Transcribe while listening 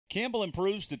Campbell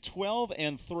improves to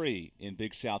 12-3 in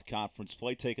Big South Conference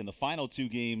play, taking the final two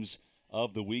games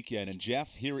of the weekend. And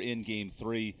Jeff, here in Game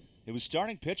 3, it was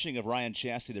starting pitching of Ryan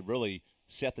Chassie that really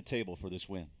set the table for this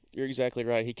win. You're exactly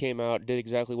right. He came out, did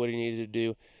exactly what he needed to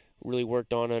do, really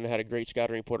worked on it, and had a great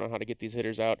scouting report on how to get these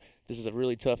hitters out. This is a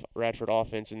really tough Radford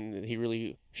offense, and he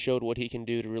really showed what he can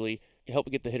do to really help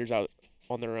get the hitters out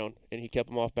on their own, and he kept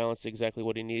them off balance exactly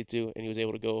what he needed to, and he was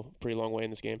able to go a pretty long way in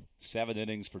this game. 7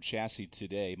 innings for Chassie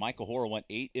today. Michael Horrell went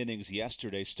 8 innings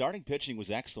yesterday. Starting pitching was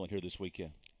excellent here this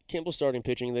weekend. Campbell's starting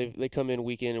pitching, they come in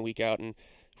week and week out and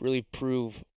really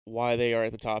prove why they are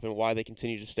at the top and why they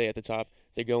continue to stay at the top.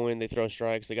 They go in, they throw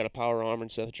strikes, they got a power arm in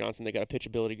Seth Johnson, they got a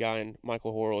pitchability guy in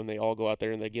Michael Horrell, and they all go out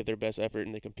there and they give their best effort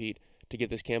and they compete to give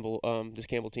this Campbell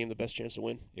team the best chance to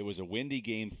win. It was a windy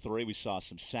Game 3. We saw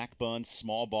some sack bunts,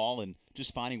 small ball, and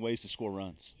just finding ways to score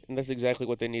runs. And that's exactly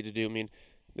what they need to do. I mean,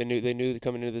 they knew that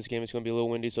coming into this game it's going to be a little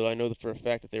windy, so I know that for a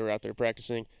fact that they were out there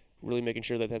practicing, really making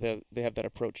sure that they have that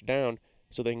approach down,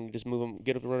 so they can just move them,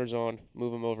 get the runners on,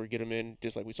 move them over, get them in,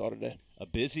 just like we saw today. A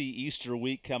busy Easter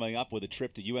week coming up with a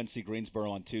trip to UNC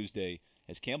Greensboro on Tuesday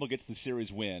as Campbell gets the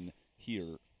series win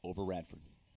here over Radford.